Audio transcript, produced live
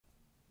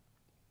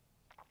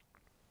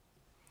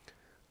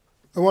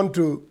I want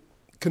to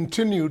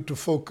continue to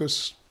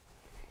focus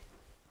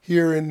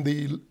here in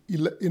the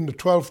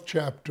 12th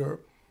chapter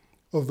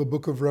of the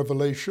book of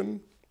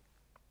Revelation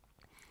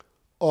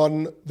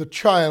on the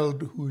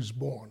child who is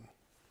born.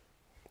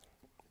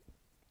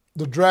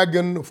 The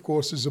dragon, of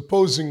course, is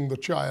opposing the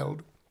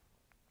child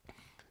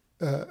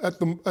at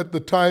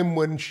the time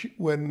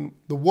when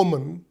the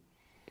woman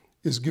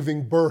is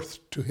giving birth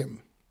to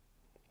him.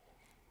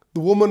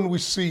 The woman we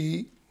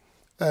see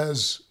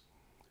as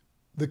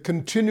the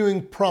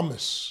continuing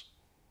promise,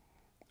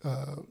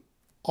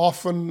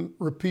 often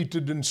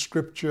repeated in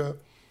Scripture,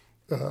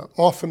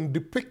 often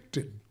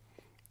depicted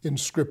in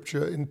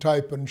Scripture in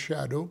type and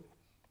shadow.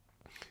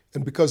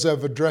 And because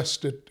I've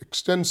addressed it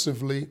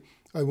extensively,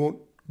 I won't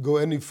go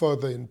any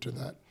further into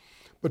that.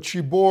 But she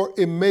bore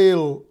a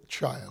male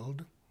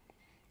child,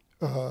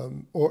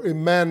 or a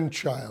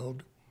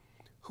man-child,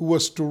 who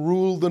was to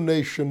rule the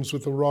nations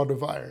with a rod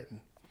of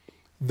iron.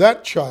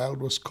 That child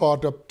was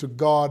caught up to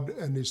God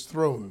and his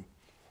throne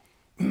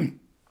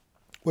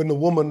when the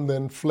woman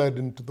then fled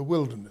into the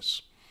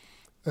wilderness.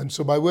 And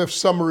so by way of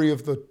summary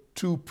of the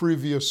two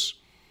previous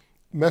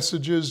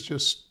messages,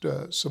 just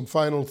some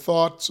final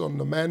thoughts on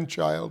the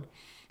man-child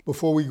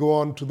before we go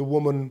on to the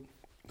woman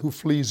who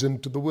flees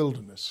into the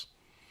wilderness.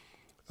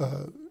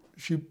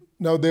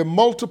 Now there are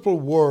multiple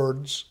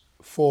words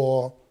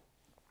for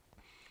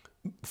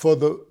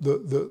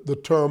the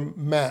term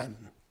man.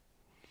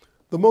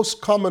 The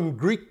most common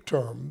Greek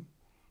term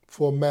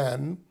for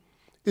man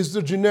is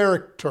the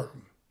generic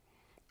term,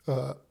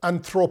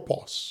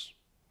 anthropos.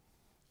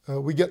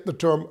 We get the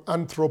term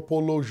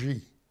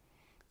anthropology,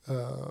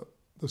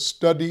 the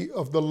study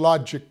of the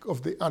logic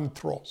of the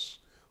anthros,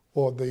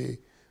 or the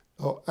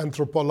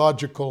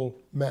anthropological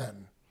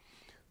man.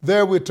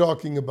 There we're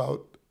talking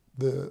about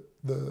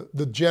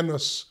the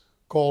genus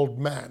called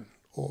man,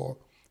 or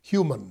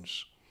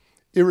humans,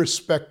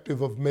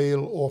 irrespective of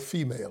male or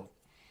female.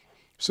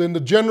 So in the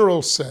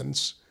general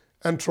sense,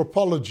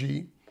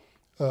 anthropology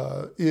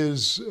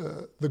is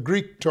the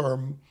Greek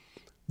term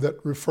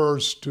that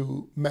refers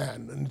to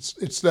man, and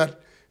it's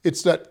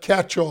that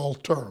catch-all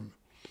term.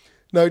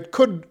 Now it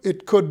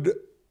could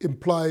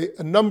imply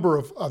a number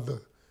of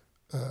other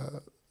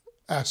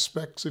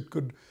aspects. It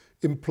could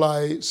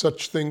imply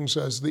such things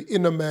as the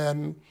inner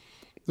man,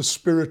 the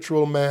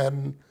spiritual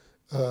man,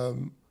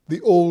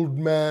 the old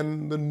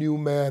man, the new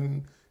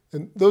man,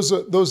 and those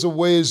are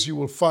ways you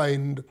will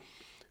find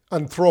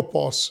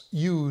anthropos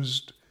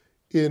used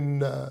in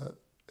the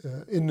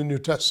New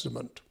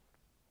Testament.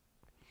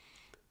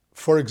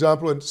 For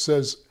example, it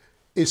says,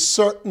 a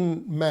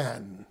certain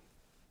man.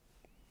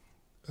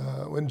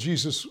 When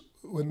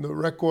the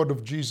record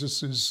of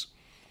Jesus'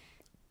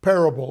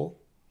 parable,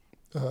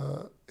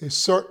 a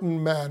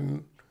certain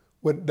man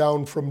went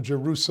down from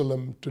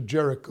Jerusalem to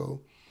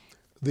Jericho.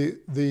 The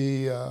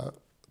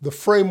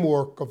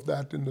framework of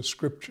that in the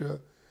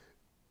Scripture,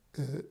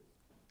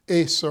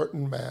 a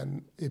certain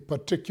man, a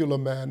particular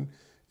man,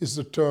 is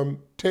the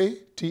term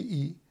te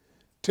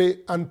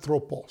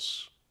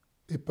anthropos,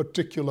 a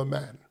particular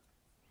man.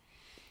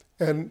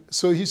 And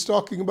so he's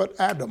talking about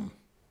Adam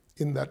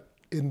in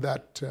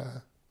that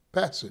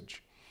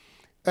passage.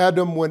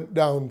 Adam went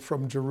down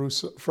from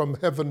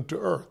heaven to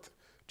earth,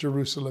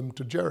 Jerusalem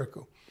to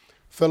Jericho,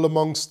 fell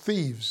amongst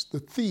thieves. The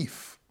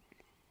thief,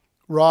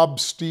 rob,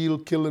 steal,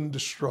 kill, and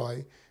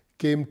destroy,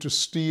 came to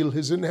steal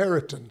his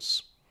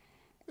inheritance.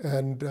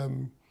 And,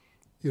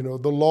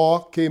 the law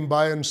came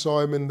by and saw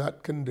him in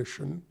that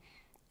condition,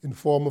 in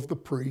form of the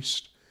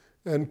priest,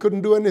 and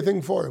couldn't do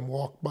anything for him,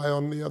 walked by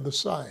on the other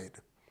side.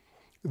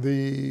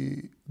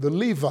 The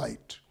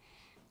Levite,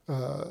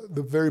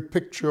 the very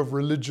picture of a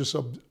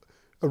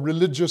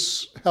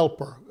religious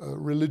helper, a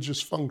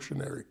religious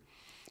functionary.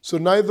 So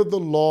neither the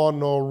law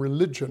nor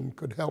religion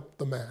could help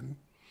the man,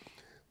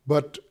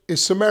 but a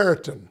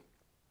Samaritan,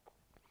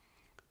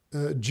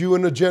 a Jew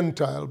and a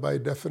Gentile by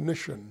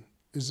definition,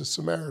 is a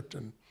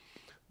Samaritan.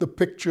 The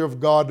picture of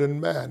God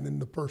and man in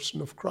the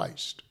person of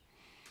Christ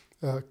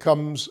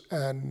comes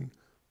and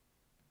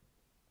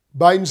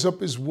binds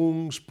up his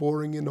wounds,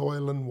 pouring in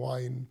oil and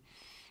wine.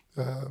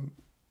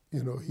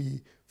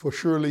 For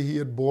surely he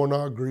had borne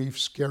our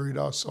griefs, carried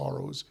our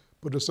sorrows,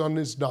 put us on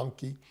his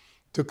donkey,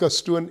 took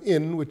us to an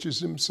inn, which is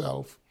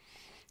himself,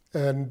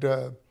 and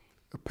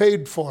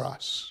paid for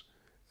us.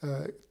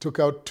 Took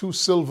out 2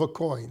 silver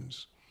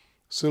coins.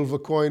 Silver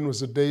coin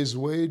was a day's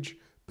wage,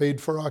 paid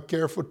for our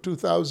care for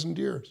 2,000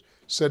 years.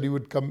 Said he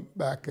would come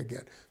back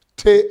again.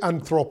 Te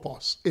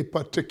anthropos, a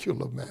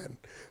particular man.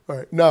 All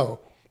right, now,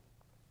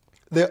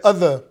 there are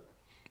other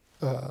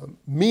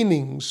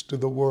meanings to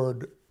the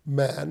word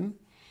man,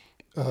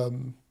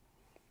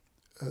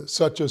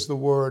 such as the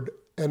word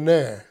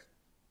ener,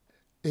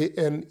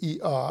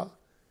 A-N-E-R,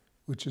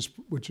 which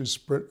is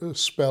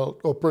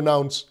spelled or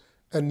pronounced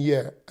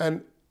anier,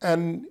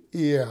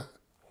 anier.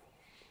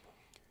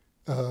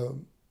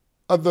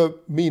 Other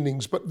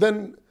meanings, but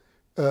then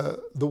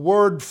the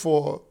word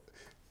for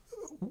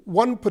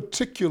one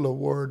particular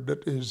word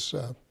that is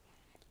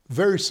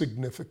very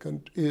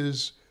significant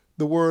is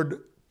the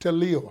word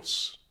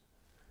teleos.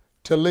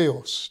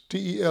 Teleos,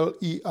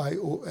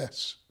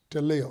 T-E-L-E-I-O-S,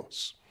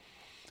 teleos.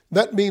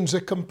 That means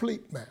a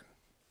complete man.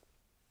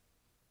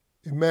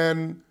 A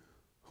man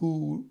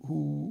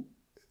who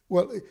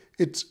well,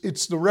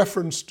 it's the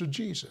reference to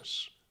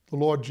Jesus, the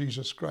Lord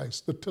Jesus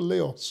Christ, the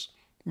teleos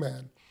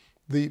man,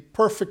 the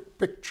perfect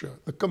picture,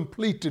 the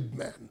completed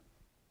man.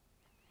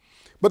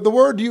 But the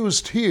word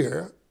used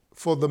here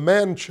for the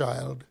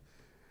man-child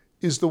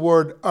is the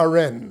word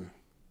aren,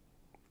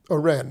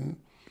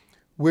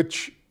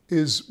 which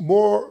is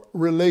more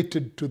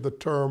related to the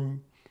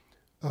term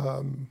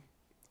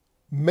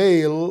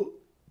male,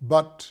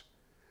 but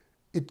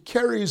it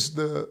carries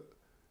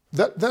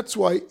that's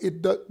why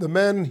the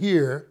man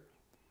here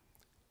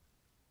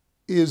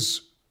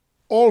is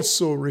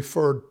also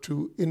referred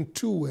to in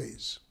two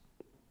ways.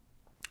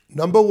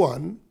 Number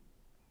one,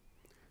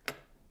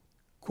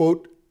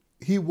 quote,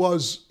 he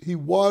was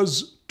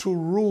to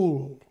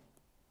rule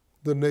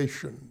the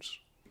nations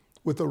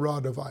with a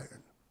rod of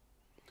iron.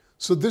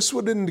 So this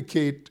would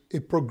indicate a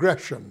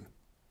progression,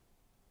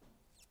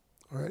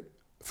 all right?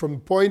 From the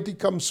point he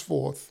comes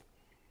forth,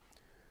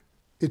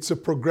 it's a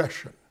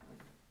progression.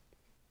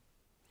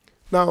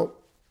 Now,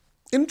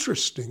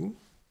 interesting,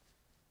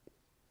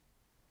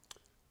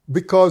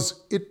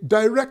 because it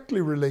directly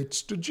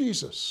relates to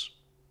Jesus,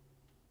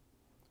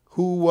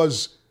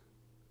 whose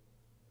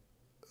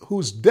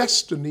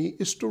destiny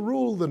is to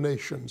rule the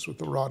nations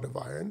with a rod of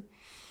iron,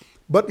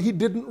 but he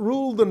didn't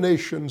rule the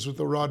nations with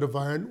a rod of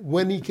iron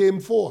when he came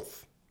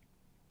forth.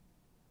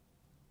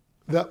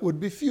 That would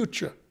be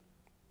future.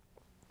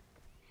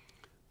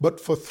 But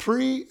for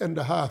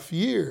 3.5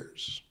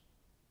 years,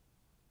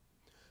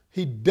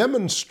 he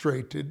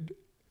demonstrated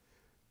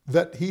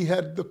that he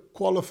had the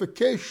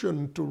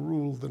qualification to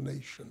rule the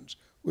nations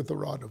with a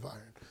rod of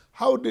iron.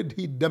 How did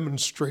he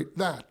demonstrate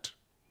that?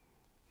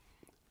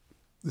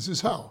 This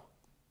is how.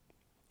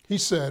 He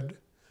said,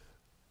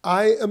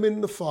 I am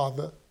in the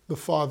Father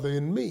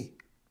in me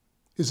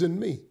is in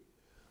me.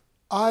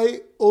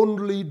 I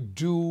only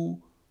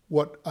do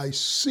what I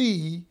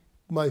see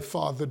my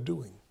Father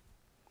doing.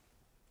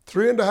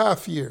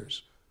 3.5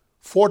 years,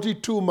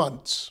 42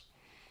 months,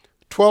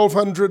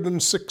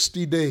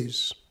 1,260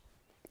 days,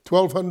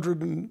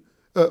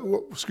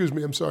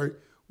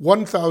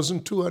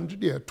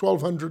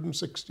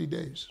 1,260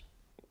 days.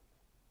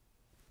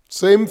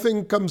 Same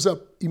thing comes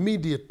up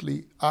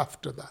immediately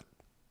after that.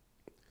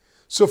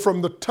 So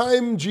from the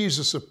time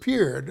Jesus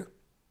appeared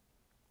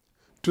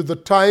to the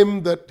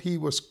time that he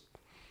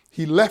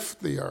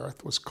left the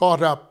earth, was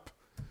caught up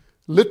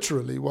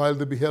literally while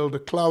they beheld a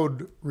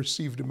cloud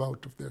received him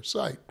out of their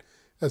sight,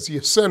 as he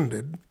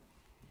ascended,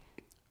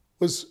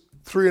 was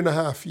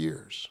 3.5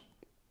 years.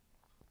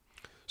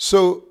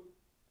 So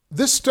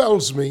this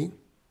tells me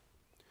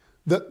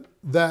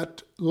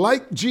that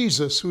like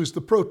Jesus, who is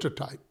the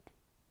prototype,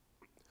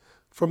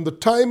 from the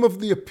time of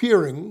the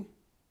appearing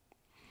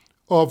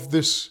of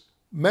this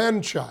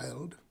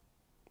man-child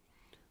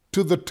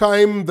to the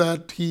time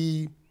that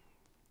he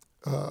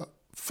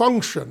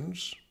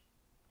functions,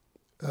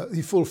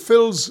 he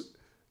fulfills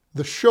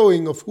the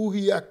showing of who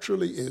he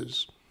actually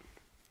is,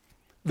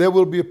 there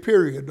will be a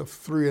period of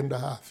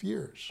 3.5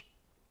 years,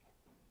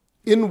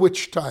 in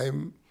which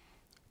time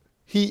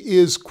he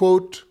is,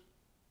 quote,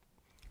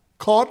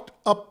 caught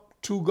up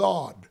to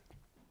God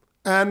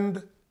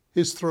and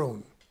his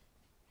throne.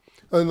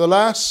 In the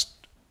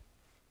last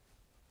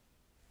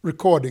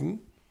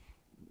recording,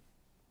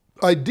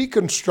 I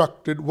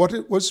deconstructed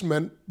what was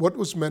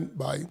meant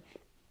by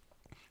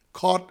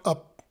caught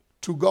up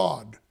to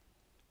God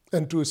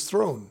and to his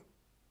throne,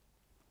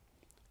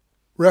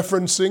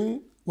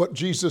 referencing what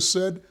Jesus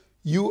said,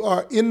 you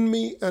are in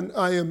me and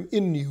I am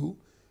in you,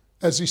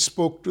 as he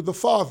spoke to the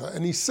Father.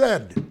 And he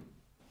said,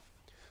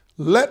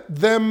 let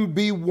them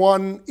be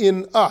one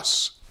in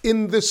us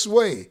in this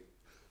way,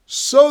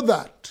 so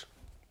that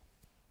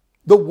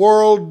the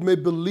world may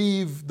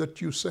believe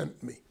that you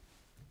sent me.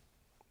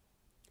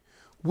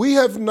 We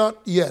have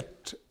not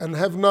yet, and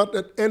have not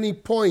at any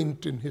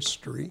point in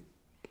history,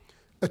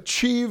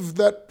 achieved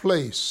that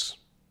place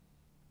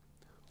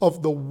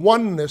of the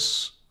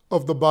oneness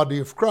of the body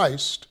of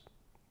Christ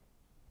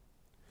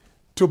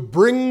to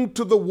bring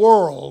to the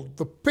world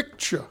the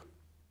picture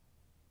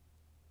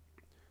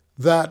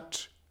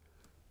that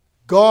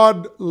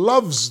God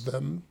loves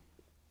them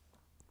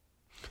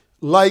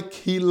like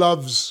he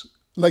loved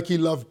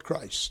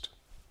Christ.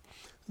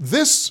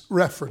 This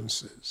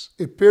references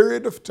a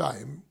period of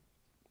time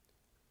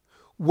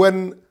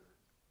when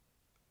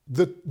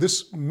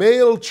this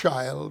male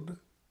child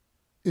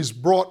is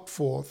brought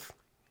forth,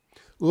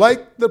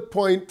 like the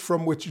point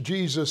from which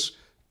Jesus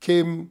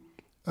came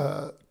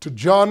to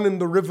John in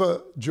the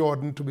river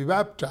Jordan to be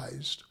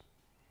baptized,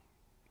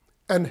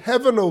 and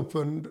heaven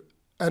opened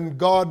and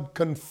God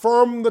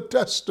confirmed the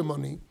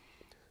testimony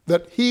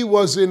that he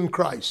was in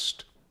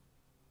Christ.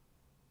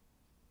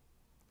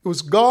 It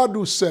was God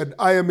who said,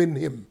 I am in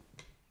him.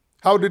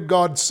 How did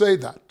God say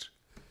that?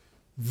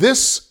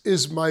 This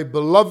is my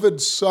beloved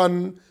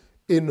Son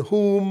in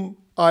whom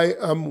I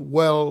am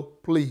well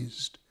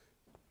pleased.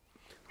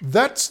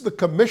 That's the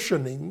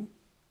commissioning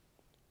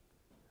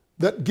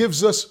that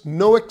gives us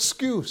no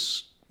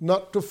excuse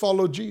not to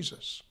follow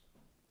Jesus.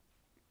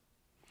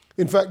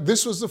 In fact,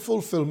 this was the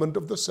fulfillment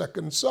of the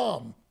second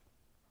Psalm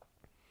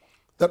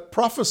that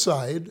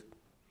prophesied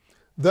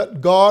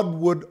that God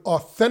would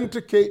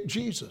authenticate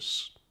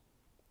Jesus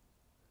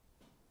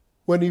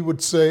when he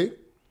would say,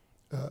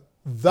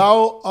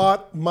 "Thou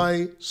art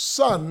my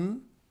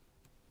son,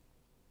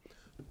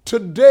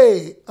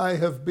 today I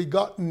have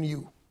begotten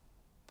you.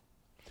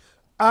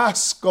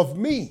 Ask of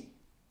me,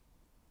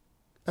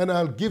 and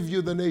I'll give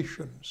you the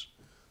nations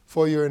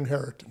for your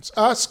inheritance.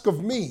 Ask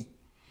of me,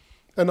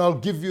 and I'll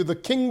give you the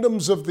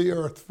kingdoms of the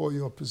earth for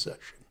your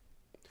possession."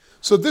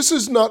 So this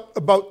is not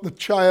about the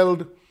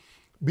child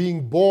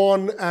being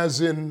born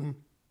as in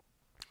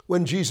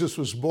when Jesus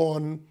was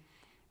born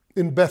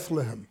in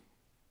Bethlehem.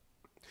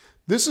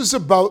 This is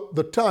about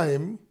the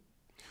time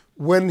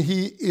when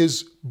he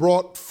is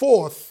brought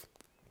forth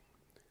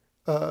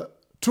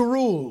to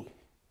rule.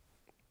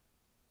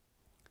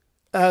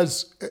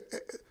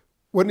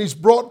 When he's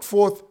brought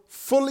forth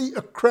fully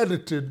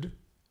accredited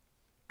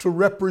to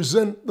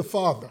represent the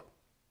Father.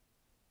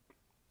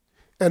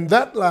 And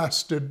that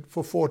lasted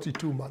for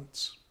 42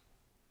 months,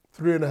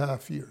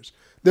 3.5 years.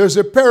 There's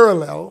a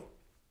parallel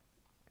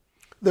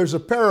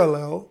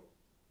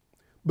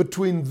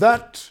between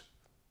that,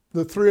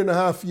 the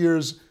 3.5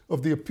 years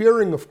of the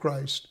appearing of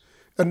Christ,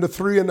 and the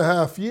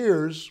 3.5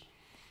 years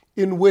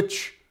in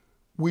which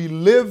we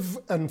live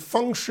and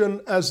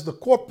function as the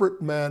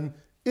corporate man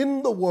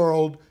in the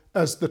world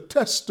as the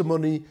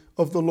testimony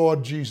of the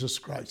Lord Jesus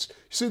Christ.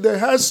 See, there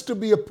has to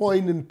be a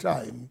point in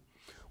time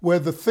where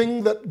the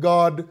thing that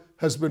God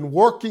has been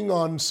working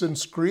on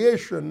since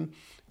creation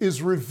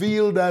is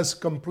revealed as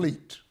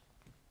complete.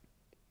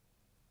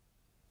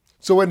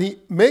 So when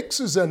he makes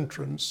his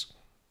entrance,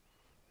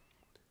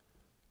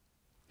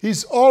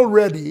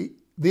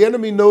 the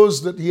enemy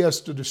knows that he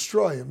has to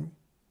destroy him.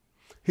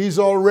 He's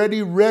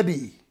already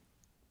ready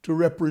to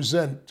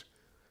represent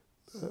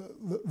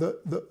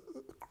the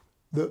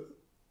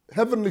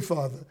Heavenly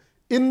Father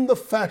in the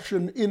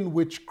fashion in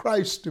which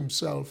Christ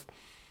himself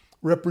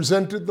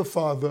represented the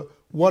Father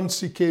once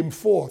he came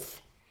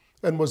forth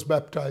and was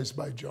baptized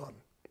by John.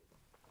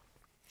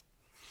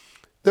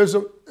 There's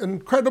an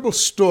incredible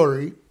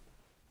story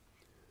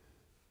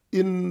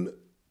in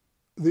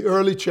the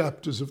early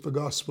chapters of the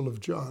Gospel of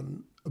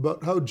John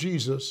about how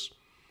Jesus,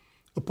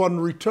 upon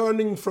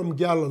returning from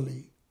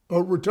Galilee,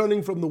 or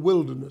returning from the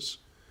wilderness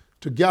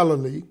to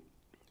Galilee,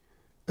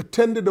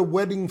 attended a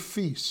wedding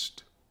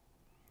feast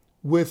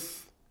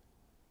with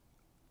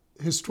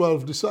his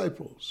 12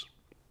 disciples.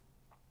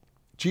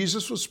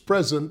 Jesus was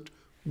present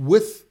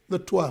with the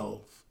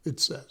 12, it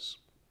says.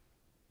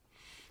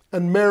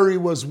 And Mary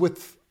was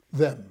with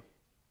them.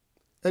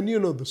 And you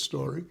know the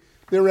story.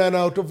 They ran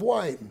out of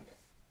wine.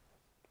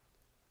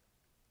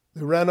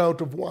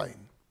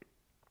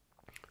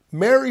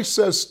 Mary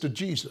says to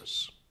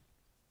Jesus,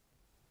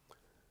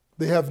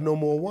 "They have no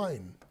more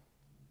wine."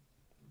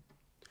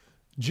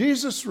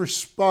 Jesus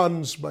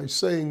responds by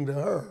saying to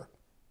her,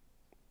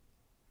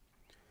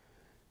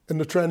 and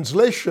the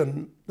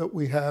translation that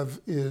we have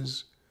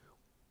is,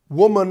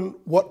 "Woman,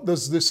 what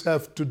does this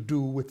have to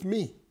do with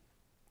me?"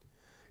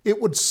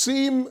 It would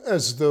seem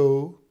as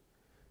though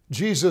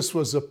Jesus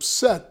was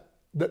upset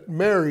that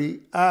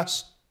Mary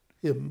asked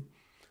him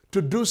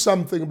to do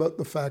something about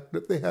the fact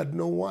that they had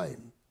no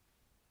wine.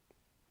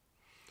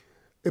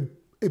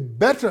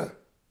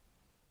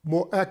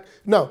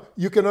 Now,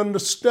 you can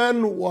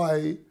understand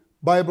why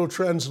Bible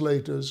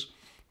translators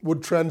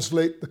would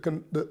translate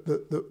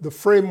the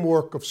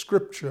framework of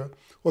Scripture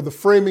or the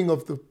framing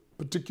of the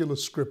particular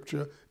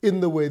Scripture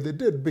in the way they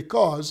did,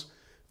 because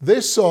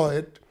they saw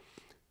it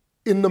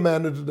in the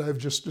manner that I've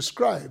just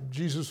described.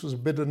 Jesus was a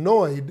bit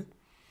annoyed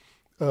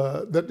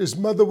that his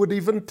mother would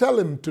even tell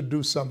him to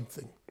do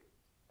something.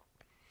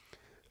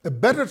 A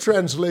better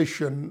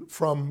translation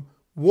from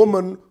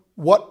 "Woman,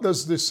 what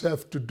does this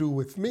have to do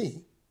with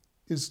me?"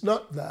 is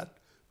not that,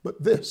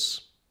 but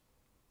this.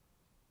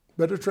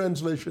 Better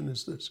translation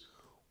is this: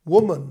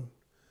 "Woman,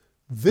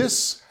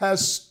 this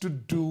has to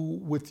do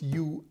with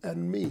you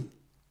and me."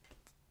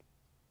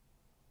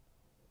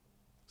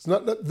 It's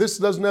not that this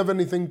doesn't have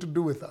anything to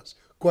do with us.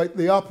 Quite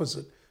the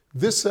opposite.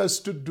 This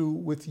has to do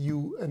with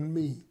you and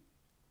me.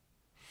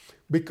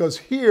 Because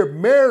here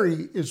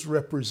Mary is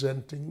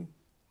representing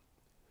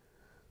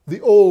the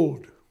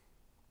old.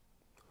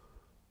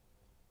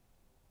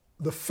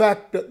 The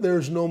fact that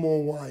there's no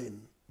more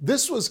wine.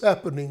 This was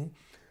happening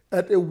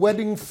at a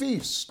wedding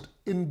feast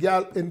in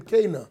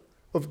Cana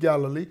of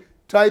Galilee,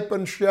 type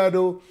and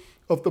shadow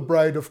of the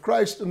bride of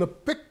Christ, and a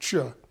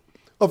picture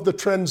of the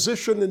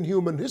transition in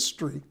human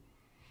history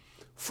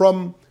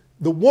from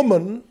the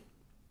woman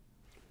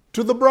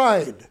to the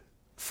bride,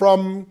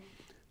 from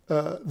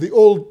the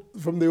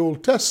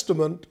Old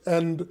Testament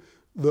and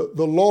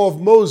the law of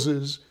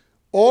Moses,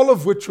 all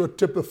of which were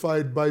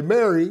typified by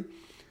Mary,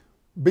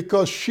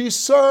 because she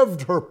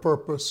served her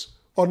purpose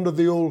under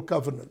the Old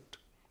Covenant.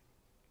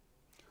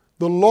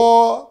 The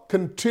law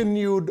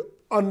continued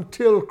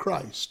until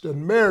Christ,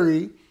 and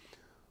Mary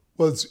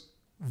was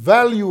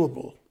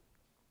valuable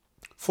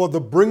for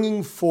the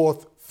bringing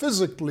forth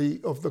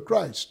physically of the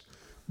Christ.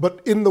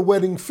 But in the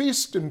wedding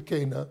feast in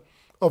Cana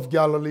of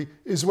Galilee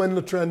is when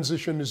the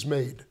transition is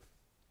made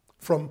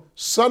from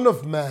Son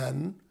of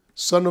Man,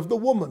 Son of the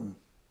woman,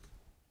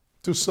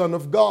 to Son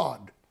of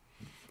God.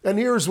 And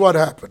here's what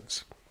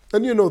happens.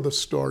 And you know the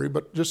story,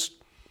 but just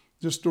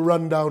to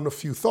run down a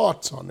few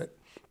thoughts on it.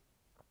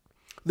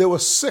 There were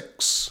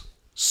 6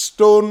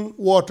 stone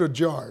water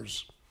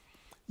jars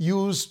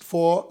used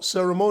for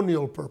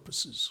ceremonial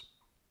purposes.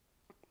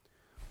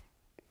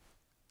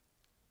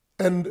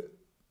 And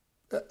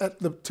at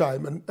the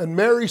time, and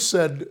Mary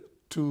said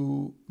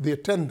to the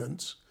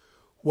attendants,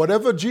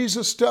 whatever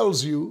Jesus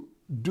tells you,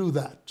 do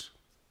that.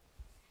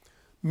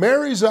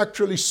 Mary's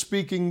actually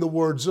speaking the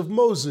words of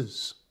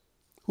Moses,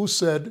 who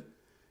said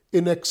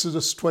in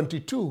Exodus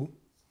 22,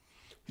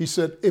 he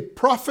said, a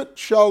prophet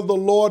shall the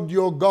Lord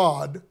your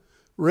God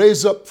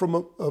raise up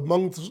from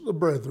amongst the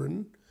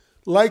brethren,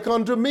 like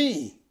unto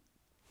me.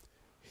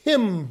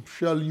 Him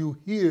shall you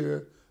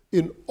hear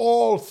in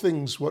all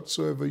things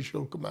whatsoever he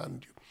shall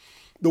command you.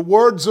 The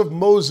words of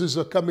Moses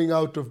are coming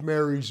out of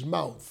Mary's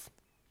mouth,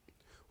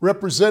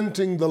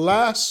 representing the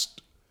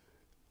last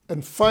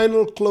and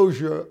final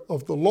closure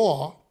of the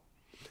law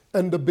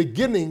and the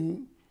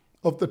beginning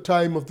of the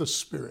time of the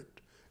Spirit.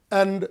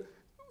 And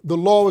the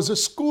law was a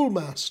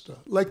schoolmaster,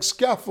 like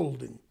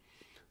scaffolding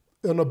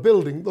in a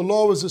building. The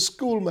law was a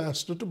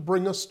schoolmaster to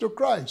bring us to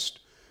Christ.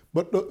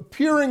 But the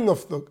appearing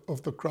of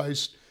the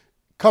Christ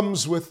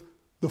comes with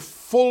the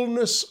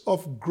fullness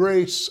of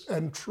grace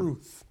and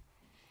truth.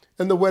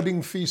 And the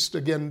wedding feast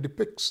again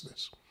depicts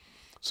this.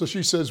 So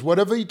she says,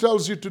 whatever he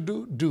tells you to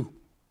do, do.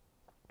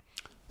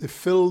 They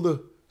fill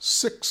the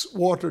 6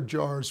 water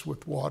jars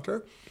with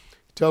water.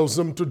 He tells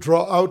them to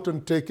draw out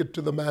and take it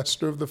to the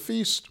master of the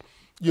feast.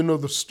 You know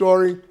the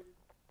story.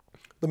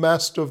 The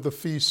master of the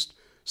feast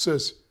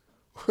says,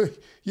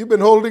 you've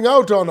been holding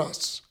out on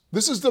us.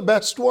 This is the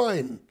best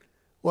wine.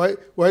 Why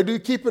do you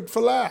keep it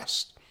for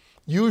last?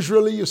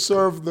 Usually you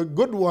serve the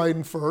good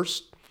wine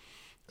first,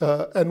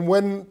 and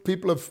when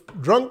people have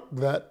drunk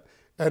that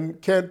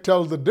and can't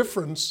tell the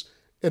difference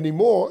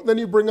anymore, then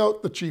you bring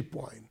out the cheap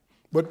wine.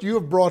 But you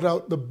have brought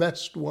out the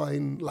best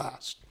wine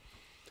last.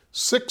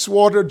 6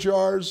 water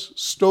jars,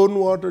 stone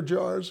water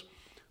jars,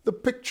 the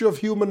picture of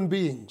human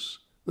beings.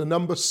 The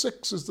number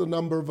 6 is the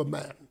number of a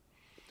man.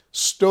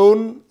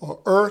 Stone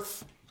or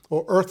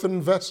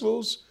earthen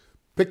vessels,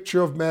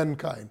 picture of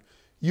mankind.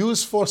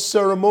 Used for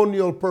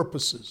ceremonial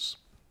purposes,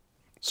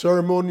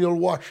 ceremonial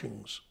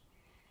washings.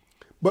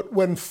 But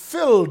when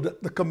filled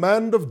at the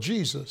command of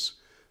Jesus,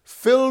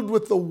 filled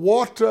with the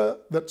water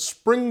that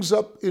springs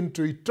up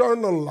into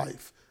eternal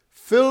life,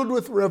 filled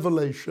with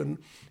revelation,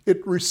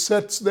 it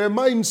resets their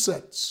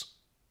mindsets.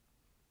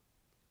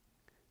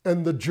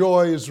 And the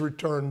joy is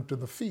returned to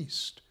the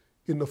feast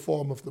in the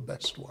form of the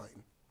best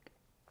wine.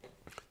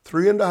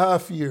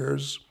 3.5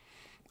 years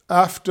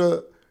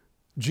after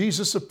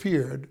Jesus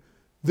appeared,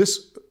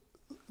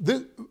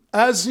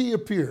 as he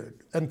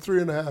appeared, and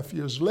 3.5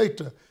 years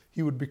later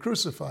he would be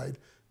crucified,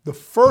 the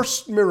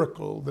first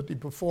miracle that he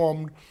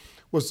performed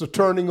was the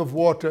turning of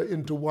water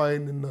into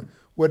wine in the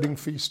wedding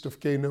feast of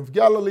Cana of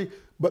Galilee.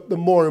 But the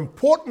more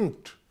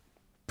important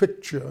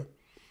picture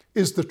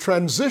is the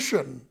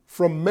transition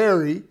from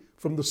Mary,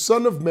 from the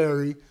Son of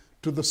Mary,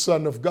 to the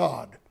Son of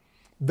God.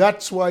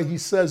 That's why he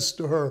says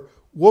to her,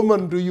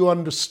 woman, do you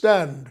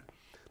understand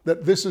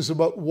that this is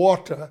about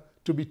water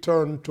to be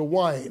turned to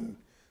wine?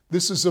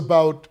 This is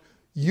about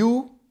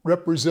you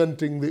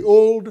representing the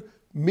old,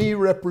 me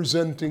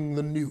representing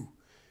the new.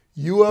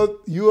 You are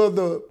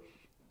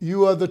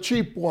the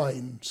cheap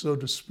wine, so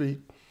to speak.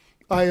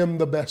 I am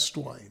the best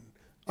wine.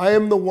 I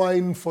am the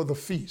wine for the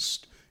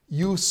feast.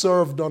 You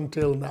served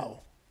until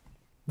now.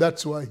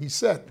 That's why he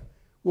said,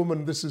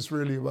 woman, this is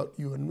really about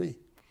you and me.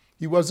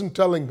 He wasn't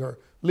telling her,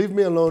 leave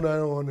me alone, I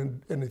don't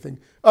want anything.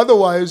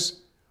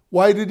 Otherwise,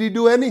 why did he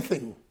do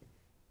anything?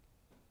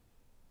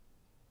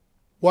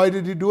 Why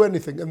did he do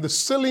anything? And the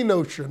silly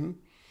notion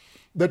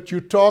that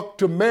you talk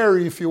to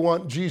Mary if you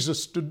want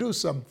Jesus to do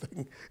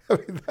something. I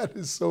mean, that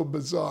is so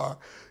bizarre.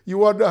 You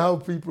wonder how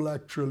people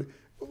actually,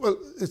 well,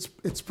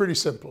 it's pretty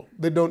simple.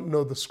 They don't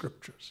know the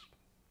scriptures.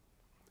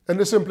 And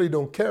they simply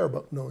don't care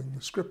about knowing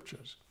the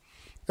scriptures.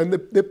 And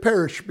they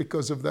perish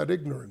because of that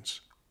ignorance.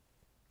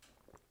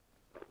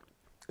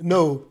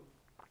 No,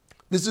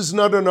 this is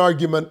not an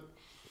argument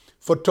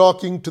for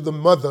talking to the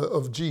mother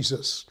of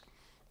Jesus.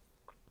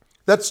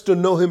 That's to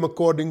know him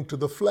according to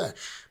the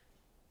flesh.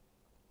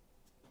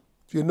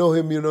 If you know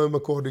him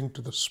according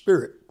to the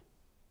Spirit.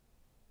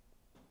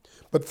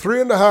 But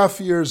 3.5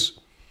 years,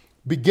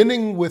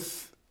 beginning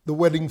with the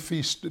wedding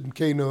feast in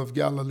Cana of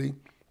Galilee,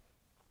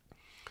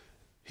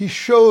 he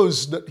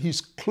shows that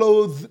he's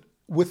clothed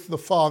with the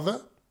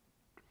Father,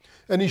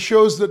 and he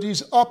shows that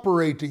he's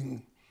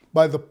operating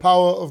by the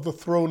power of the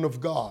throne of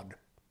God.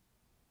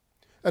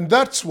 And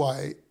that's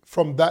why,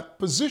 from that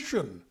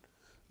position,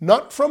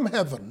 not from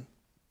heaven,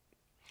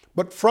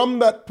 but from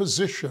that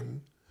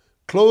position,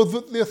 clothed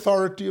with the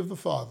authority of the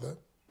Father,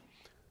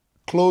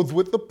 clothed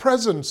with the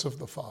presence of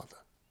the Father,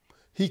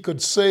 he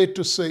could say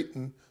to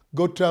Satan,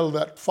 go tell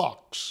that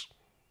fox,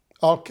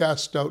 I'll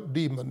cast out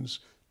demons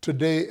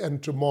today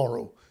and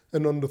tomorrow,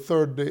 and on the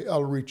third day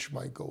I'll reach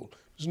my goal.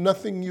 There's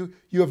nothing you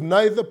have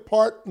neither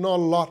part nor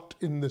lot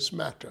in this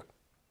matter,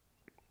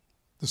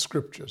 the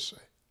scriptures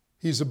say.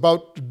 He's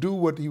about to do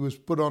what he was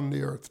put on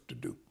the earth to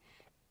do.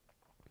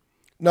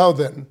 Now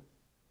then,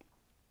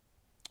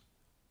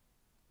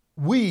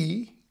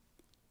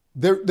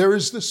 there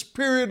is this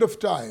period of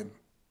time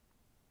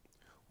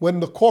when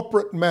the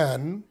corporate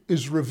man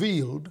is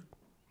revealed,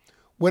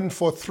 when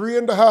for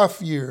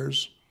 3.5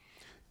 years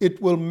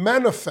it will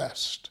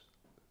manifest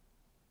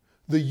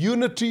the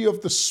unity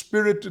of the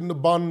Spirit in the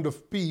bond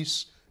of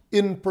peace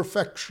in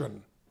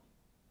perfection.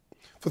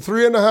 For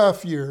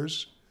 3.5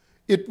 years,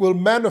 it will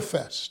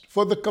manifest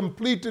for the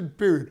completed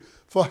period,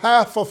 for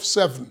half of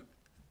 7.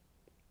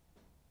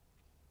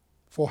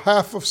 For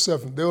half of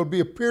 7, there will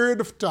be a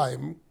period of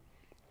time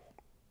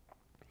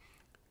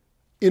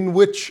in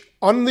which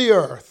on the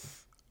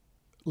earth,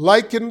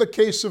 like in the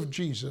case of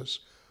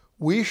Jesus,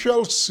 we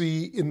shall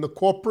see in the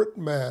corporate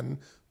man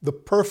the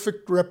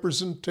perfect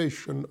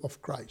representation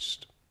of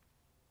Christ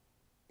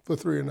for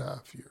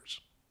 3.5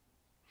 years.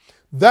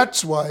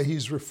 That's why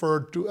he's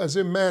referred to as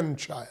a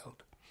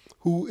man-child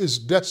who is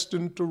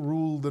destined to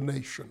rule the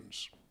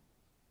nations.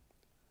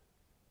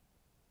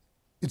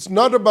 It's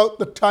not about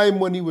the time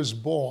when he was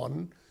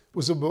born, it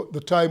was about the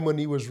time when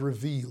he was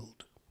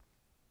revealed.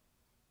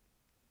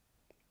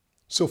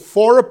 So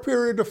for a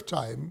period of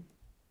time,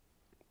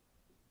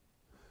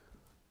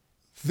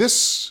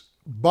 this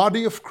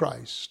body of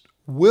Christ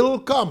will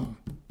come,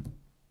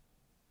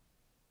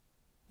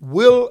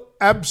 will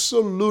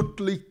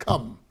absolutely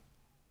come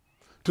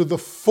to the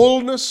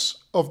fullness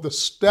of the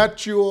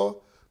stature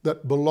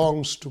that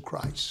belongs to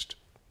Christ.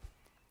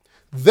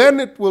 Then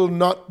it will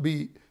not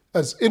be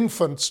as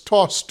infants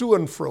tossed to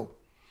and fro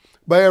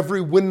by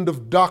every wind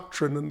of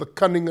doctrine and the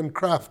cunning and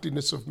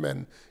craftiness of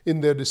men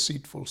in their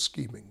deceitful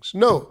schemings.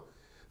 No,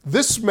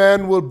 this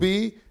man will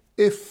be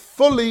a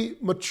fully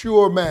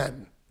mature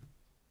man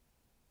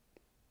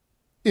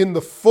in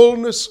the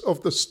fullness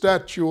of the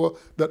stature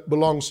that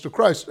belongs to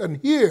Christ. And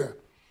here,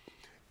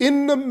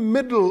 in the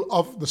middle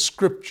of the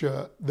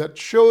scripture that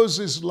shows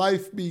his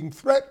life being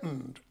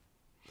threatened,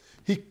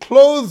 he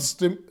clothes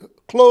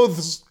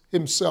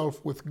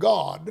himself with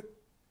God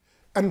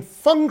and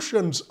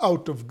functions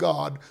out of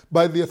God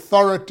by the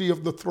authority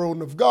of the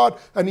throne of God.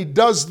 And he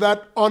does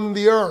that on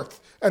the earth.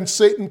 And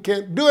Satan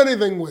can't do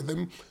anything with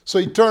him, so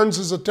he turns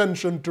his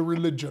attention to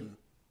religion.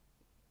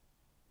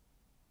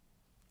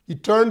 He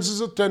turns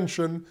his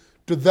attention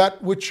to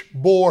that which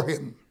bore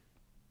him.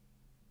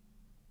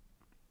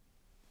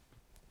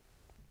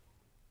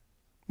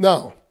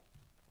 Now,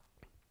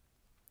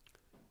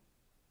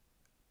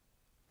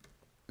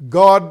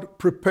 God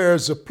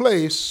prepares a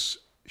place.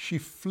 She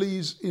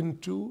flees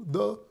into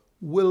the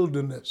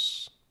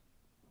wilderness.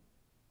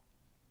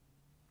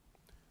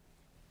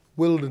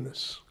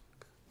 Wilderness.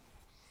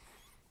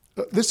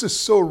 This is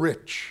so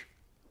rich.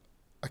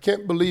 I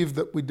can't believe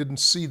that we didn't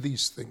see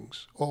these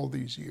things all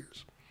these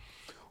years.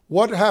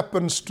 What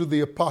happens to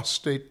the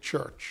apostate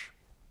church?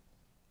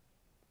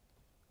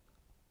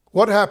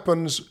 What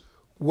happens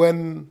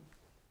when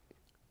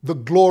the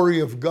glory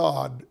of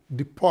God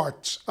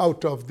departs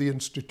out of the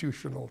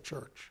institutional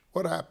church?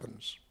 What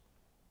happens?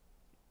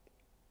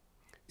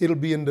 It'll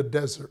be in the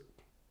desert.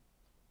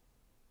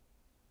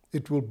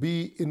 It will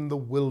be in the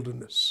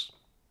wilderness.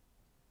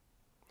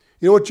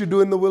 You know what you do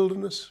in the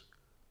wilderness?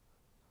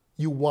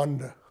 You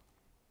wander.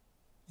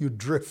 You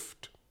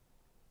drift.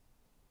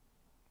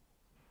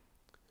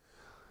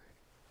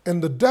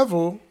 And the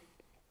devil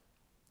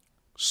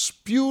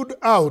spewed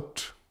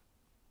out,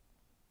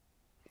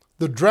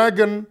 the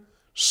dragon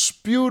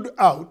spewed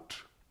out,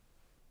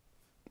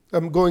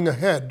 I'm going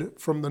ahead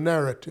from the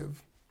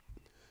narrative,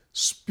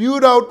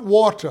 spewed out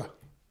water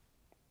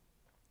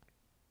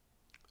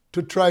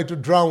to try to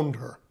drown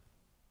her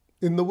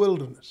in the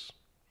wilderness.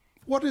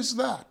 What is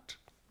that?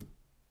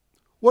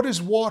 What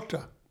is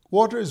water?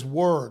 Water is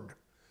word.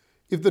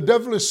 If the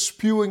devil is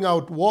spewing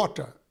out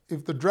water,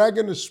 if the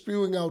dragon is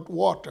spewing out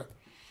water,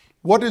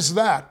 what is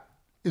that?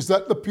 Is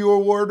that the pure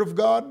word of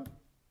God?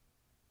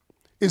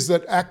 Is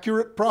that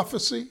accurate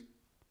prophecy?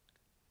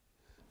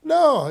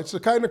 No, it's the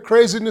kind of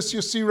craziness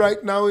you see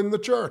right now in the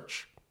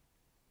church.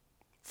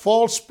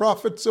 False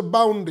prophets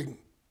abounding.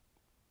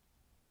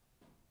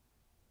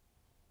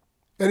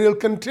 And it'll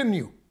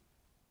continue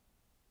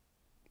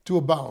to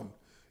abound.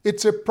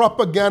 It's a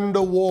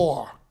propaganda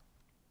war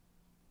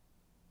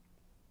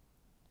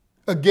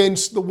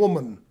against the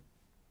woman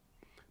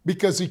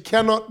because he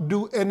cannot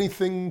do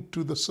anything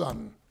to the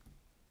son.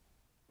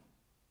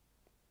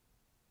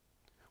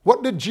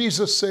 What did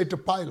Jesus say to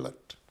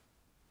Pilate,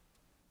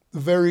 the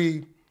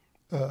very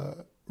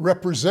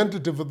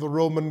representative of the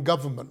Roman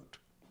government?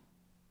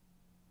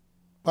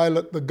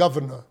 Pilate, the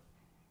governor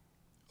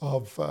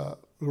of the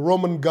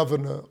Roman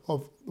governor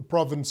of the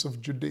province of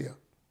Judea.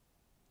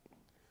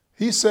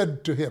 He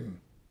said to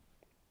him,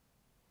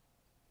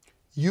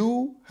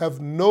 "You have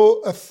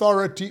no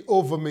authority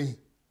over me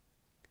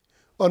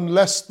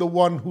unless the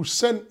one who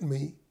sent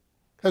me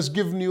has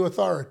given you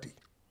authority.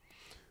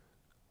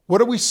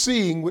 What are we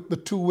seeing with the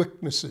two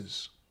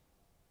witnesses?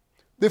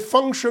 They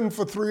functioned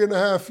for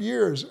 3.5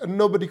 years and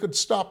nobody could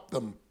stop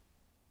them.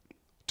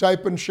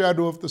 Type and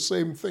shadow of the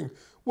same thing.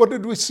 What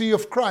did we see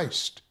of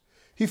Christ?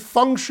 He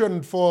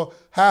functioned for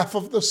half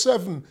of the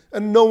 7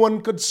 and no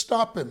one could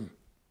stop him.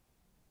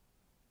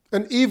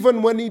 And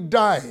even when he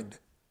died,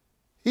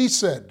 he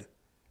said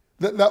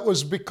that that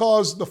was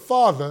because the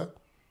Father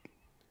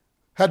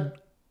had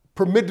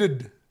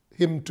permitted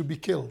him to be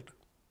killed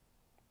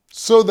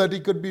so that he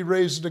could be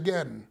raised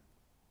again.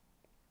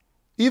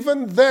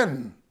 Even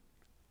then,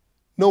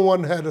 no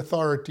one had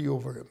authority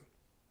over him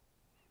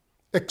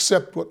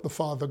except what the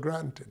Father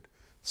granted.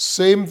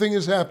 Same thing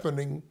is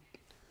happening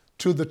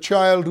to the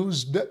child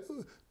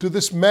to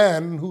this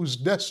man whose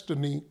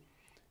destiny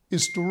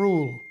is to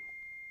rule.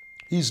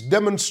 He's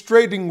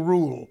demonstrating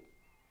rule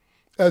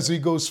as he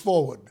goes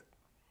forward,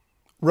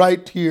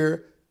 right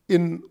here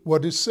in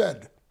what is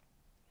said.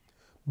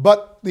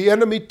 But the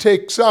enemy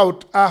takes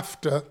out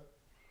after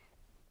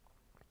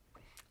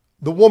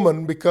the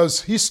woman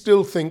because he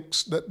still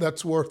thinks that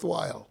that's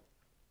worthwhile.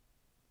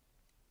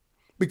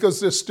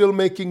 Because they're still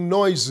making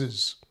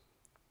noises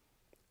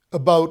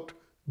about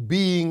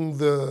being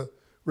the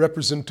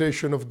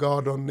representation of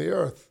God on the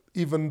earth,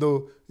 even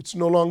though it's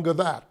no longer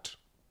that.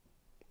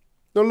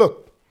 Now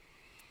look,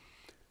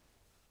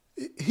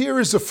 here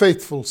is a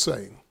faithful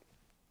saying.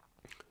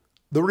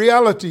 The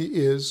reality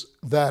is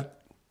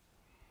that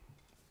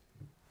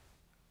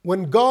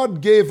when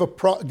God gave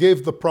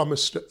the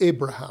promise to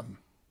Abraham,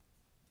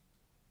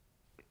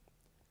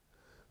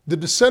 the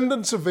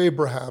descendants of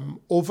Abraham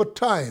over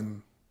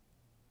time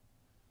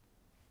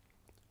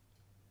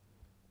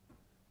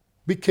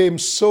became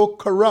so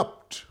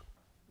corrupt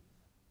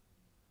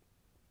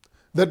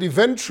that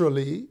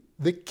eventually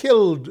they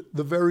killed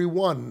the very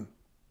one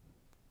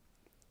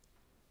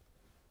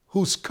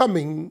whose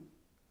coming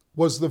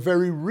was the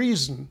very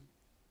reason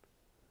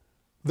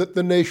that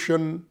the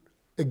nation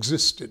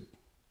existed.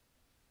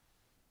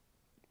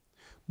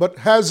 But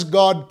has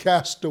God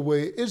cast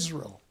away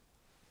Israel?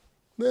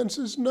 The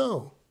answer is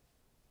no.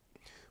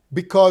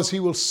 Because he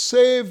will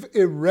save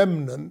a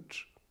remnant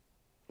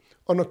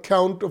on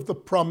account of the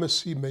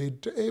promise he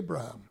made to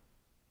Abraham.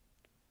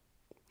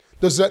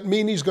 Does that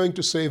mean he's going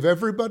to save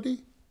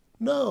everybody?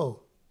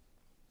 No.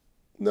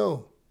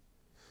 No.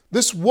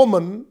 This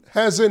woman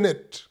has in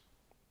it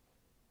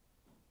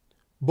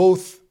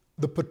both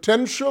the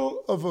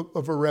potential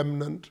of a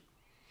remnant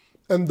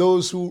and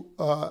those who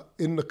are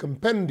in the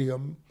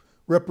compendium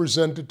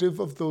representative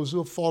of those who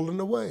have fallen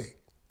away.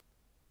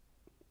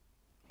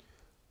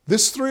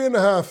 This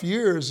 3.5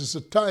 years is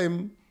a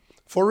time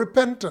for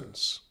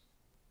repentance,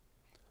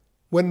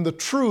 when the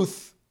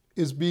truth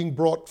is being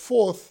brought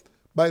forth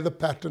by the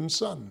pattern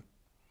son,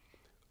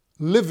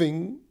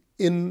 living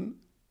in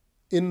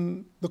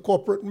the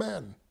corporate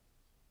man.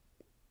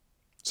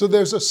 So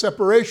there's a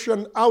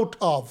separation out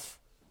of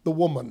the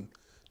woman,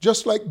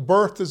 just like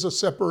birth is a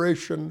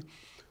separation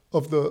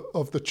of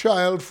the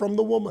child from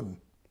the woman.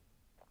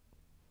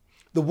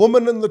 The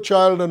woman and the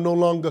child are no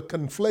longer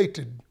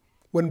conflated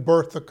when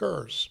birth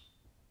occurs.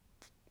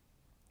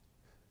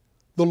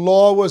 The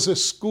law was a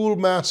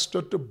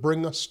schoolmaster to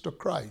bring us to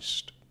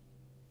Christ.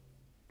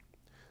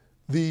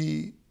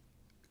 The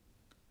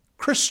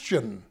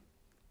Christian,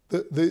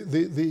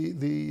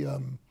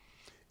 the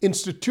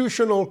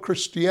institutional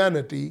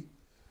Christianity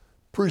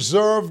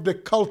preserved a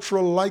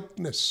cultural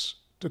likeness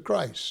to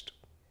Christ.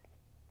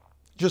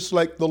 Just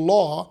like the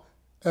law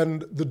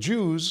and the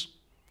Jews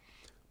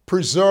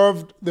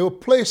preserved, they were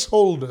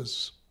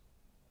placeholders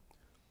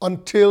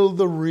until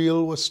the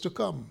real was to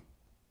come.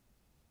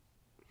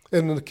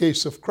 And in the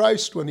case of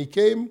Christ, when he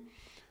came,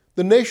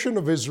 the nation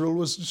of Israel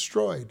was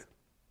destroyed,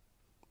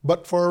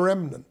 but for a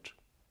remnant.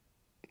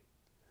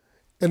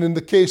 And in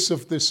the case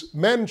of this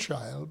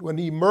man-child, when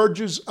he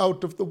emerges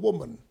out of the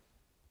woman,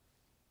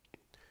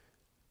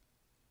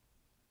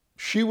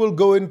 she will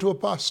go into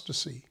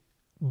apostasy,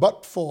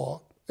 but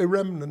for a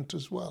remnant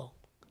as well.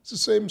 It's the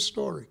same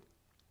story.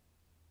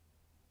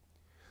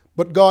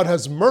 But God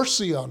has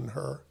mercy on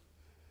her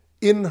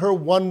in her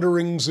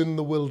wanderings in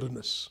the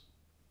wilderness,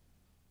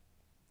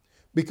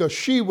 because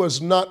she was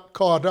not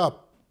caught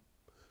up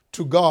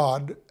to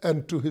God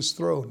and to his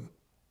throne.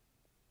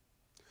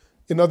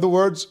 In other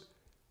words,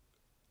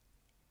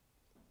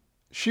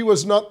 she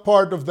was not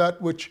part of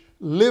that which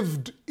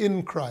lived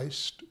in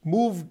Christ,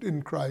 moved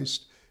in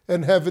Christ,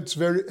 and had its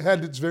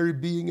very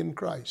being in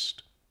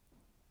Christ,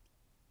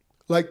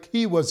 like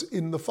he was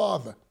in the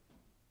Father.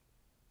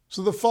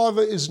 So the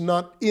Father is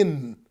not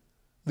in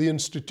the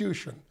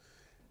institution.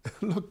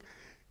 Look,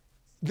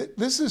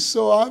 this is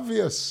so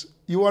obvious.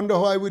 You wonder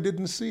why we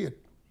didn't see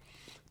it.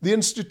 The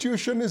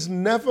institution is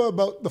never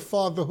about the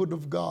fatherhood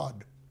of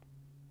God.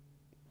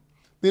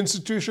 The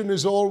institution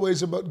is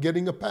always about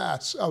getting a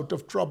pass out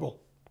of trouble,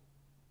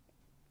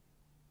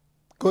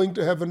 going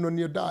to heaven when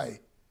you die.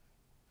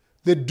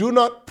 They do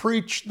not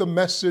preach the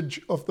message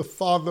of the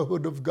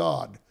fatherhood of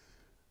God.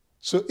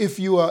 So if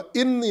you are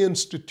in the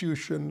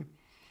institution,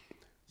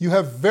 you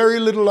have very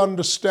little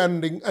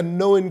understanding and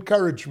no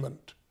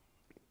encouragement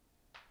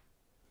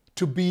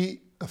to be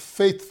a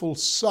faithful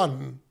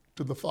son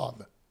to the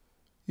Father.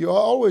 You are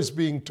always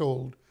being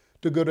told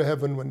to go to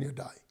heaven when you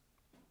die.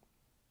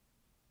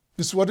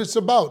 This is what it's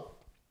about.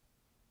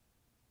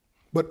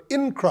 But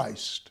in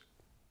Christ,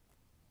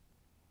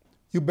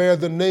 you bear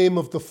the name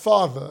of the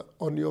Father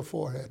on your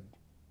forehead.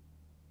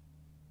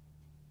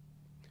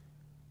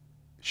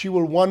 She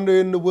will wander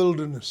in the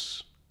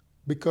wilderness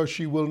because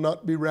she will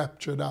not be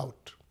raptured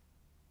out.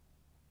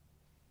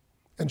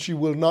 And she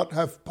will not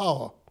have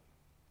power,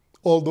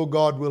 although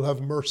God will have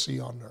mercy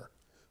on her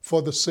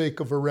for the sake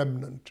of a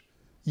remnant,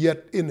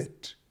 yet in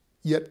it,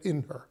 yet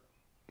in her.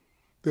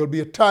 There'll be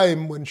a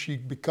time when she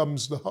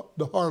becomes the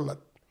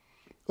harlot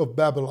of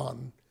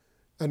Babylon,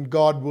 and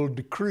God will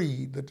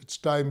decree that it's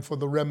time for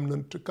the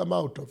remnant to come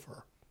out of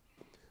her.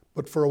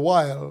 But for a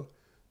while,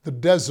 the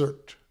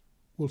desert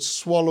will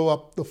swallow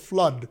up the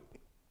flood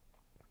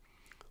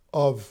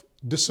of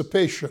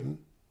dissipation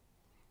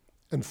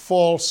and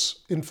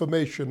false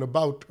information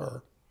about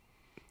her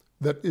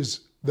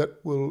that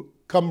will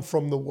come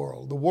from the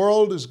world. The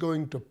world is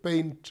going to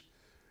paint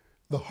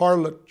the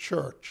harlot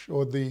church,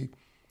 or the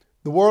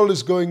world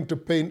is going to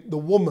paint the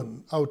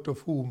woman out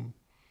of whom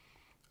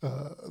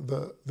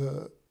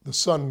the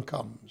Son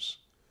comes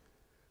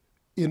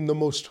in the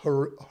most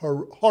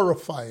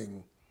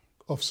horrifying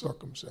of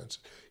circumstances.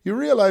 You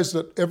realize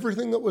that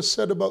everything that was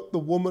said about the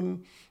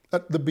woman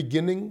at the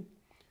beginning,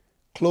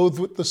 clothed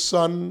with the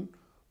sun,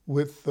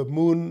 with the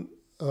moon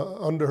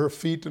under her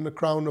feet and a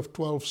crown of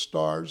 12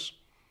 stars.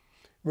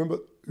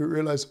 Remember, you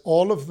realize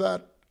all of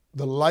that,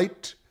 the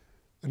light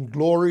and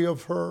glory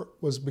of her,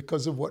 was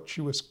because of what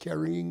she was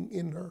carrying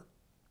in her.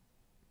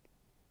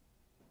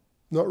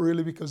 Not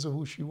really because of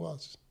who she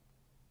was.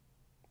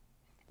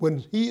 When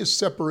he is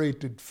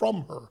separated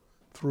from her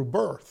through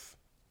birth,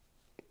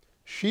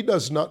 she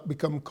does not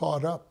become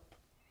caught up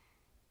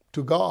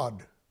to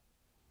God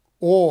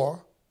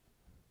or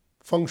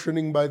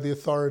functioning by the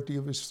authority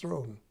of his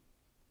throne.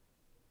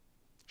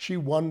 She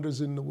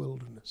wanders in the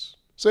wilderness.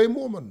 Same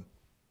woman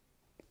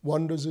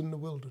wanders in the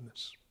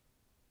wilderness.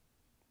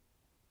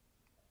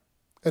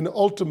 And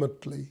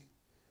ultimately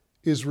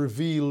is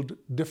revealed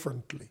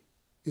differently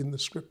in the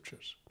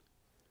scriptures.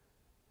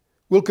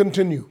 We'll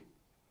continue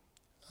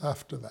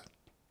after that.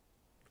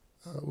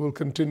 We'll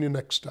continue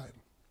next time.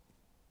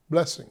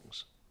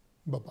 Blessings.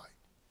 Bye-bye.